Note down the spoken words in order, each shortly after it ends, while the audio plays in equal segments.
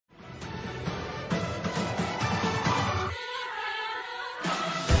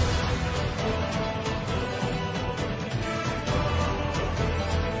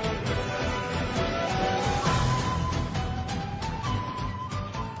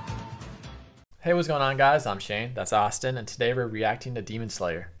Hey, what's going on, guys? I'm Shane. That's Austin, and today we're reacting to Demon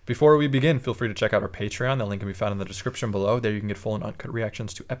Slayer. Before we begin, feel free to check out our Patreon. The link can be found in the description below. There you can get full and uncut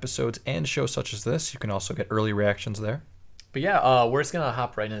reactions to episodes and shows such as this. You can also get early reactions there. But yeah, we're just gonna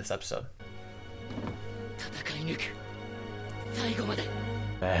hop right into this episode.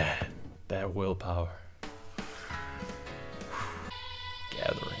 Man, that willpower.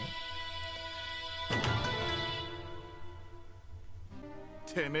 Gathering.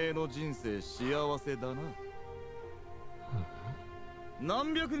 てめえの人生幸せだな。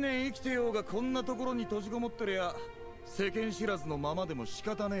何百年生きてようがこんなところに閉じこもってりゃ世間知らずのままでも仕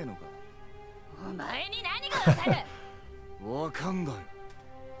方ねえのか。お前に何がわかる。わかんだよ。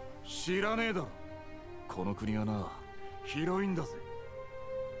知らねえだろ。この国はな、広いんだぜ。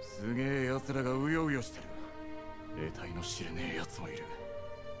すげえ奴らがうようよしてる。得体の知れねえ奴もいる。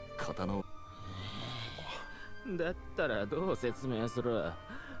刀を。だったらどう説明する。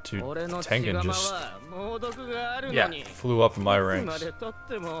 Dude, 俺の Tengen 血 just は猛毒があるの Yeah, に flew up in my いつま ranks. でとっ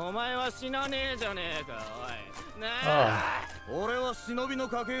てもお前は死なねえじゃねえか。おいなあ、俺は忍びの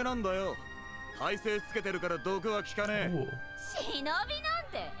家系なんだよ。体勢つけてるから毒は効かねえ。 Ooh. 忍びなん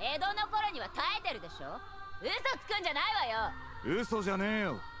て江戸の頃には耐えてるでしょ。嘘つくんじゃないわよ。嘘じゃねえ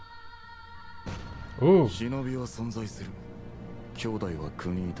よ。 Ooh. 忍びは存在する。兄弟は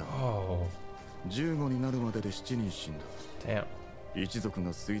国いた。 Oh, 15になるまでで7人死んだ。 damn. 一族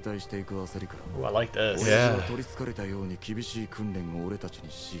が衰退していく焦りから Ooh, I like this. 俺 Yeah. たちは取りつかれたように厳しい訓練を俺たちに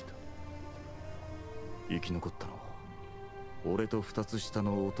強いた。生き残ったのは俺と2つ下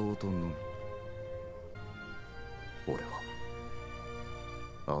の弟のみ。俺は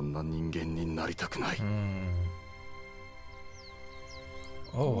あんな人間になりたくない。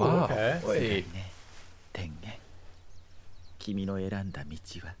 Oh, Ooh, wow. okay. Wait. 天元、君の選んだ道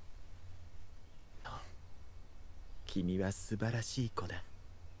は、君は素晴らしい子だ。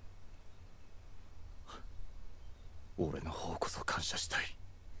俺の方こそ感謝したい。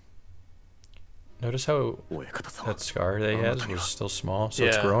 Notice how 親方様、 that scar that he has was still small, so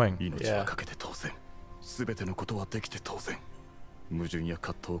it's Yeah. growing. 命はかけて当然。全てのことはできて当然。矛盾や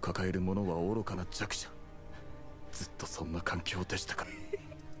葛藤を抱える者は愚かな弱者。ずっとそんな環境でしたから。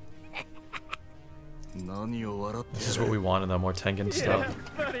何を笑って This is what we wanted, though, more Tengen やっ stuff.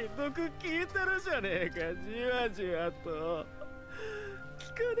 ぱり毒効いてるじゃねえか。じわじわと効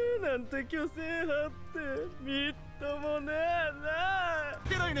かねえなんて虚勢張ってみっともねえな。っ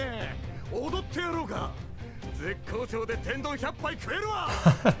てないね。踊ってやろうか。絶好調で天丼100杯食えるわ。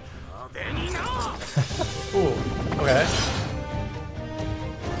派手にな。 Ooh. Okay.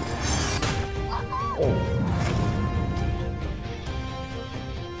 Oh.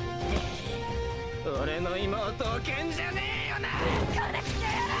 俺の妹をけんじゃねえよな。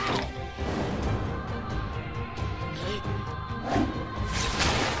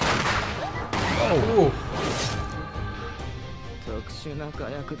 Ooh. 特殊な火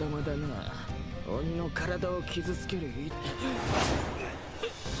薬玉だな。鬼の体を傷つける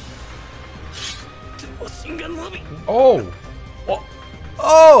刀身が伸び Oh!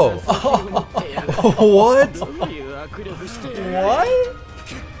 Oh! ど What? ういう握力してる。 What?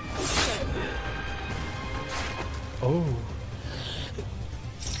 Oh.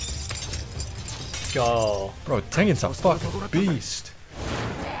 Let's go. Bro, Tengen's a fucking beast.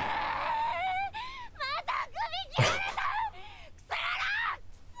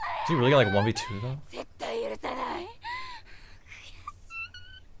 Is he really like 1v2 though? 絶対許さない。悔しい。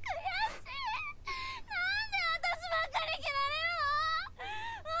なんで私ばっかり嫌われ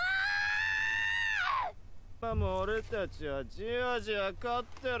るの。まあもう俺たちはじわじわ勝っ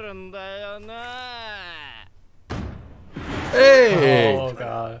てるんだよな。 Hey! Oh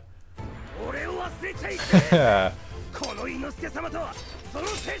god. 俺を忘れちゃいけ。 Yeah. この伊之助様とはその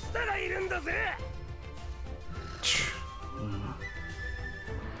手下がいるんだぜ。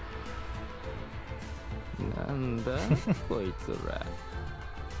なんだこいつら。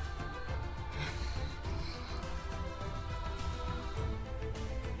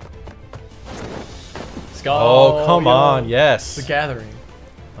 Let's go. Oh, come yo. on. Yes. The Gathering.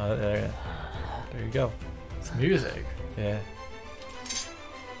 There you go. It's music. Yeah.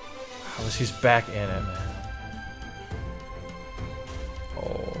 How is he's back in it, man?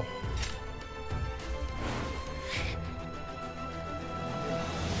 Oh.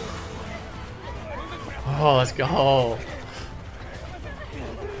 Oh, let's go.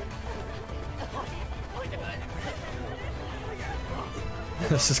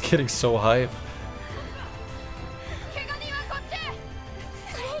 This is getting so hype. 怪我人はこっち。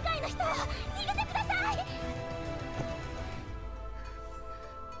それ以外の人は逃げてください。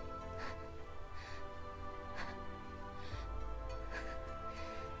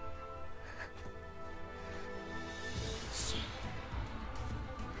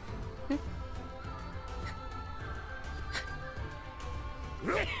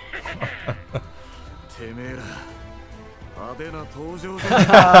手な登場 Let's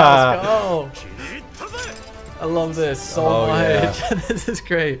だ。 go. 気に入ったぜ。 I love this so Oh, much. yeah. This is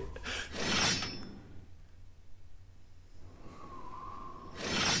great.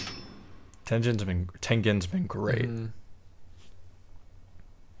 Tengen's been great. Mm.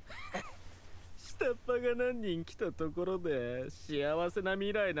 下っ端が何人来たところで幸せな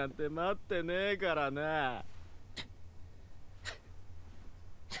未来なんて待ってねえからな。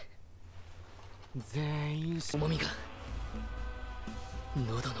全員重みが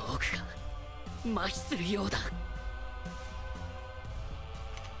喉の奥が麻痺するようだ。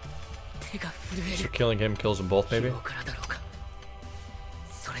手が震え So る。 killing him kills them both, 疲 maybe? 労からだろうか。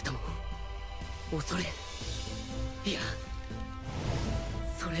それとも恐れ。いや、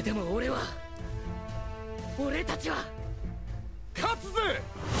それでも俺たちは勝つぜ。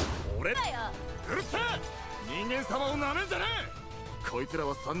俺だよ。うるせえ。人間様をなめんじゃねえ。こいつら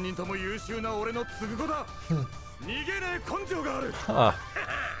は3人とも優秀な俺の継ぐ子だ。逃げねえ根性がある。 Huh. ま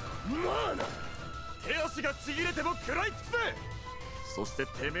あな。手足がちぎれても食らいつくぜ。そして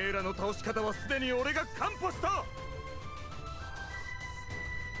てめえらの倒し方はすでに俺が完歩した。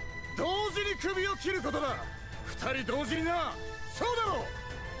同時に首を切ることだ。2人同時にな。そうだろう。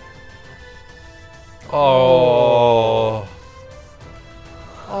 Oh,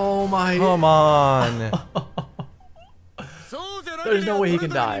 Oh my. come on. そうじゃない。 There's no way he can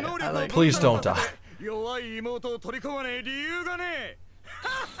die. I like- Please don't die. 弱い妹を取り込まねえ理由がねえ。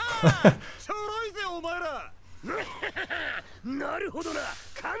ちょろいぜお前ら。なるほどな。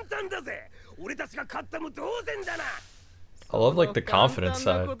簡単だぜ。俺たちが勝ったも同然だな。 I love like the confident 簡単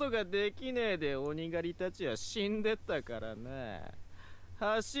な side. ことができねえで鬼狩りたちは死んでったからな。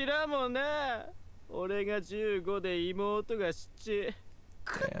柱もな。俺が15で妹が7。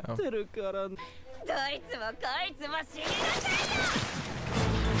勝ってるからな。どいつもこいつも死になさい。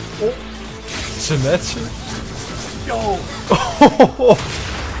 Shimetsu? Yo.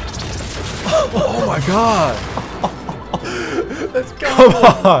 Oh my god. Let's go. Come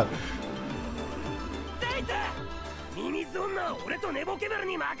on. ミミズ女を俺と寝ぼけベル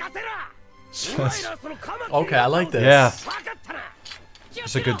に任せろ。 Just- そのカマキリ Okay, I like this. Yeah, わかったな。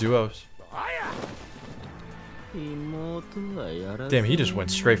 it's a good duos. 妹はやら Damn, he just went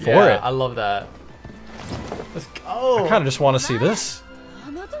straight for Yeah, it. I love that. Let's I go. kind of just want to see this.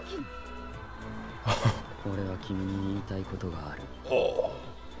 あの時俺は君に言いたいことがある。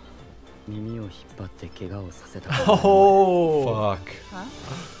耳を引っ張って怪我をさせた。 Oh. Fuck.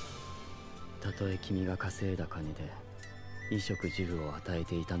 たとえ君が稼いだ金で衣食住を与え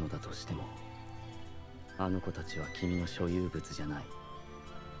ていたのだとしても、あの子たちは君の所有物じゃない。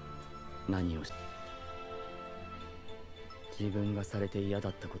何をし自分がされて嫌だ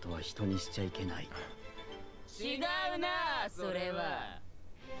ったことは人にしちゃいけない。違うな。それは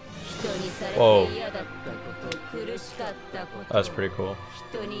人にされ Whoa. て嫌だったこと、苦しかったこと That's pretty cool.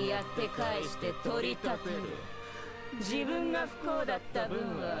 人にやって返して取り立てる。自分が不幸だった分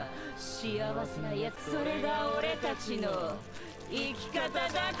は幸せなやつ。それが俺たちの生き方だか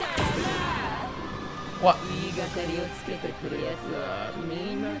らな。 What? 言いがかりをつけてくるやつは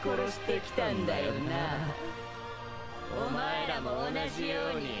みんな殺してきたんだよな。お前らも同じよ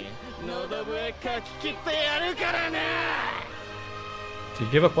うに喉笛かき切ってやるからな。 Did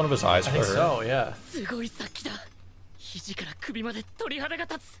he give up one of his eyes I for think her? so. Yeah. すごい殺気だ。肘から首まで鳥肌が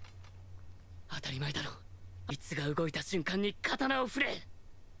立つ。当たり前だろ。あいつが動いた瞬間に刀を振れ。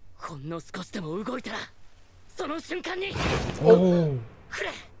ほんの少しでも動いたらその瞬間に Oh. 振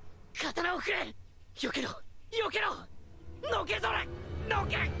れ。刀を振れ。避けろ避けろ。のけぞれの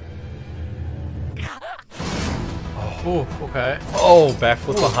け。 Oh, okay. Oh,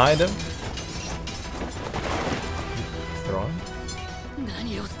 backflip behind him. Throwing?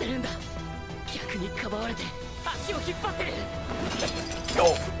 何をしてるんだ。逆にかばわれて足を引っ張ってる。 Yo.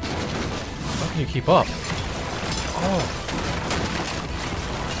 How can you keep up? Oh.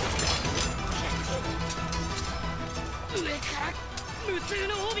 上から無痛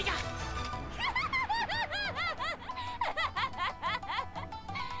の帯が。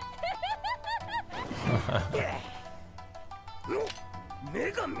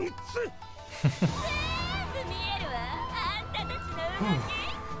目が3つ。全部見えるわ。あんたたちの動き。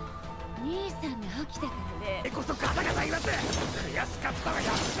兄さんが起きたからね。こそガタガタ言わず悔しかったら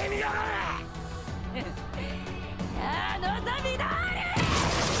やってみやがれ。さあ望みのあれ。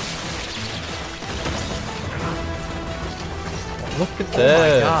 Look at Oh my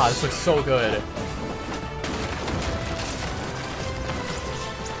this. god, this looks so good.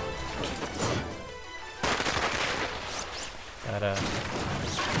 Badass.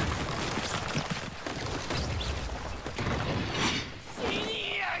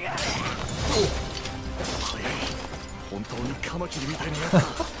 本当になん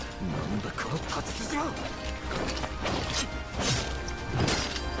だこの立ち筋は。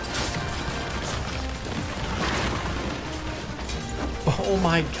 Oh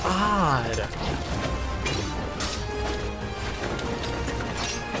my god.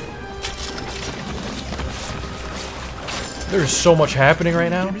 There's so much happening right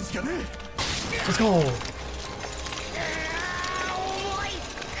now. Let's go.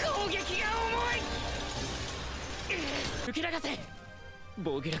 受け流せ。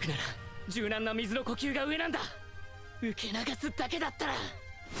防御力なら柔軟な水の呼吸が上なんだ。受け流すだけだったら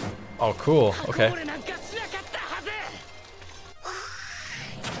Oh, cool. 箱 Okay. 折れなんかしなかったはず。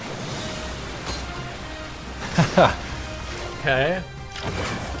 Okay.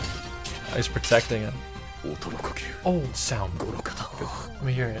 He's protecting him. 音の呼吸 Oh, Sound. この方 let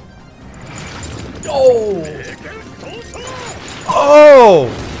me hear it. Oh! Oh!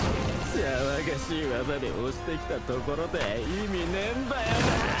 騒がしい技で押してきたところで意味ねえんだよ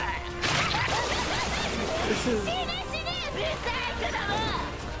な。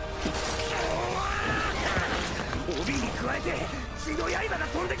帯に加えて血の刃が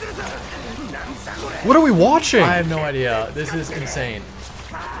飛んでくるぞ。なんだこれ。 What are we watching? I have no idea. This is insane.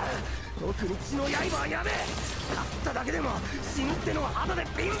 特に血の刃はやべえ。かっただけでも死ぬってのは肌で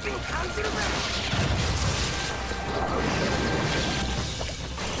ビンビン感じる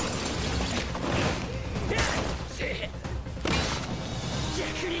ぜ。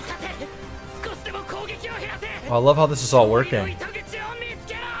逆に立て。少しでも攻撃を減らせ。 I love how this is all working. 糸口を見つ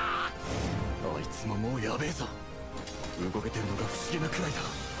けろ。あいつももうやべえぞ。動けてるのが不思議なくらいだ。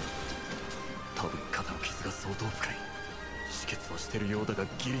多分肩の傷が相当深い。止血はしてるようだが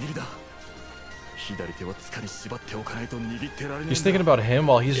ギリギリだ。左手は塚に縛っておかないと握ってられねえ He's ん thinking だ。 about him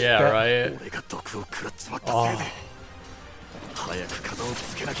while he's Yeah, right? 俺が毒を食らっちまったせいで。早く肩を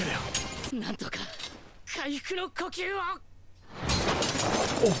つけなければ。なんとか回復の呼吸を。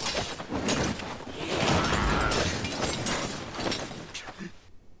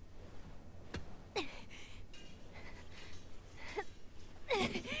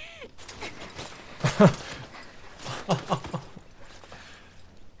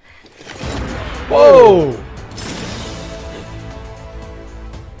 Whoa!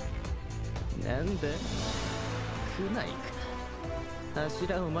 なんだ来ないか。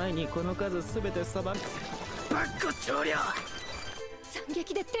柱を前にこの数すべてさばく。バッコ長領。惨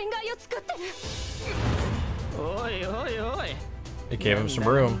劇で天外を作ってる。おいおいおい。 It gave him some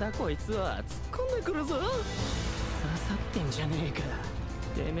なん room. だこいつは突っ込んでくるぞ。刺さってんじゃねえか。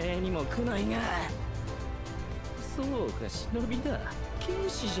てめえにも来ないが。そうか、忍びだ。剣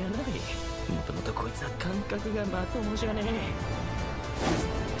士じゃない。もともとこいつは感覚がまともじゃねえ。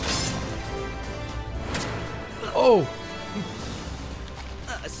 Oh!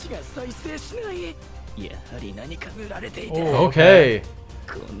 足が再生しない。やはり何か塗られていた。 Okay.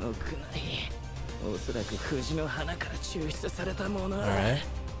 このくらい。おそらく藤の花から抽出されたもの。 Alright.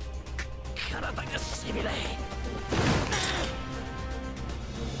 体がしびれ。や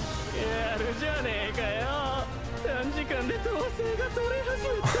るじゃねえかよ。短時間で統制が取れ始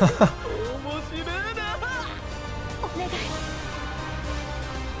めた。面白えな。お願い。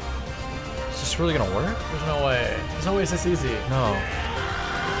 Is this really gonna work? There's no way. There's no way it's this easy. No.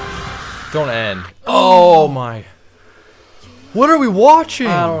 Don't end. Oh my. What are we watching?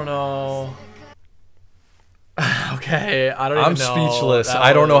 I don't know. Okay, I don't even I'm know. speechless. That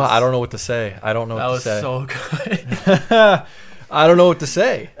I don't know. was- I don't know what to say. I don't know That what was to say. so good. I don't know what to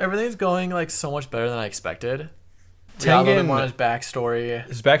say. Everything's going like so much better than I expected. We got a little bit more on his backstory.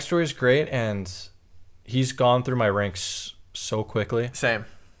 His backstory is great, and he's gone through my ranks so quickly. Same.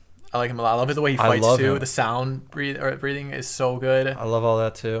 I like him a lot. I love the way he I fights love too. him. The sound breathing is so good. I love all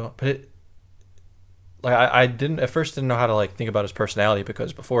that too. But it, like, I didn't at first didn't know how to like think about his personality,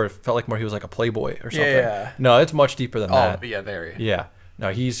 because before it felt like more he was like a playboy or something. Yeah. No, it's much deeper than Oh, that. yeah, very. Yeah.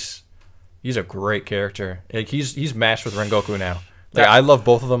 No, he's a great character. Like, he's matched with Rengoku now. Like, That- I love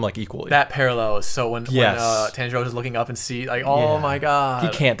both of them like equally. That parallel is so when Yes. Tanjiro is looking up and see like, oh Yeah. my god, He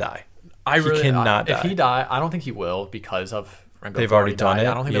can't die. I he really cannot If die. he die, I don't think he will because of Rengoku. They've already done died. it.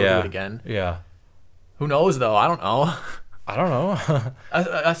 I don't think they'll do it again. Yeah. Who knows though? I don't know. I don't know.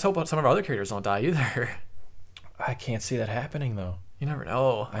 I hope some of our other characters don't die either. I can't see that happening though. You never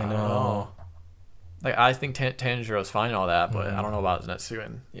know. I don't know. Like I think Tanjiro's fine and all that, but I don't know about Zetsu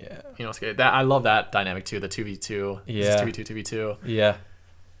and Yeah. Inosuke. That I love that dynamic too. The 2v2. Yeah. 2v2. Yeah.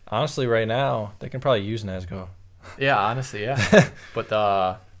 Honestly, right now they can probably use Nezuko. Yeah, honestly, yeah. But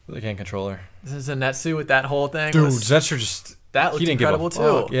They can't control her. this is a Netsu with that whole thing. Dude, was- Zetsu just that looked he didn't give a incredible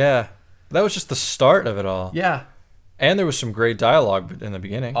too. fuck. Yeah. That was just the start of it all. Yeah. And there was some great dialogue in the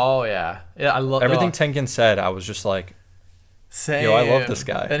beginning. Oh yeah. Yeah, I love Everything Tengen said, I was just like, Same. Yo, I love this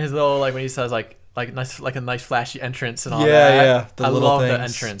guy. And his little like when he says like nice like a nice flashy entrance and all Yeah, that. yeah, the I little love the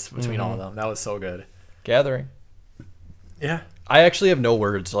things. entrance between all of them. That was so good. Gathering. Yeah. I actually have no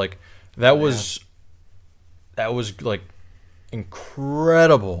words. Like that was like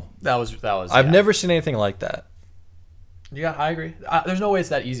incredible. That was. I've yeah. never seen anything like that. Yeah, I agree. There's no way it's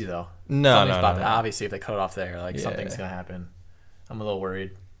that easy though. No, Something's no, about no, to- no. Obviously, if they cut it off there, like Yeah. something's gonna happen. I'm a little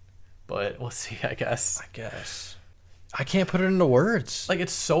worried, but we'll see. I guess. I guess. I can't put it into words. Like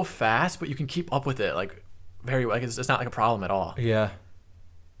it's so fast, but you can keep up with it. Like very like it's not like a problem at all. Yeah.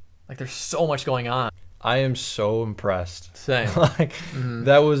 Like there's so much going on. I am so impressed. Same. Like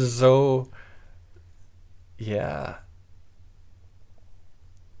that was so. Yeah.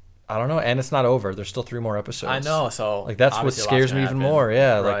 I don't know, and it's not over. There's still 3 more episodes. I know. So Like that's what obviously a lot's scares me gonna even happen. more.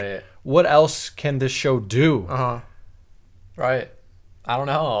 Yeah. Like Right. what else can this show do? Right. I don't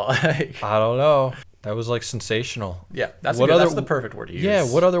know. Like, I don't know. That was like sensational. yeah. That's What good. other- That's the perfect word to use. Yeah.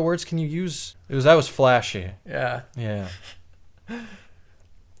 What other words can you use? That was flashy. Yeah. Yeah.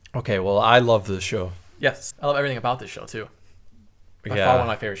 Okay. Well, I love this show. Yes. I love everything about this show too. By far Yeah. one of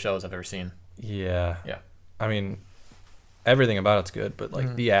my favorite shows I've ever seen. Yeah. Yeah. I mean, everything about it's good, but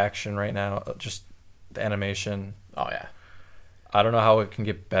like the action right now, just the animation. Oh yeah. I don't know how it can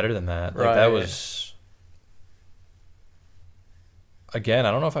get better than that. Like that Right. was. Again,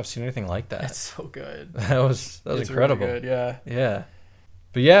 I don't know if I've seen anything like that. It's so good. That was It's incredible. Really good. Yeah. Yeah.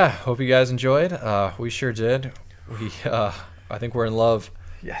 But yeah, hope you guys enjoyed. We sure did. We I think we're in love.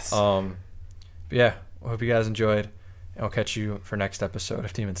 Yes. But yeah, hope you guys enjoyed. And we'll catch you for next episode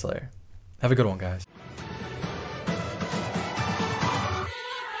of Demon Slayer. Have a good one, guys.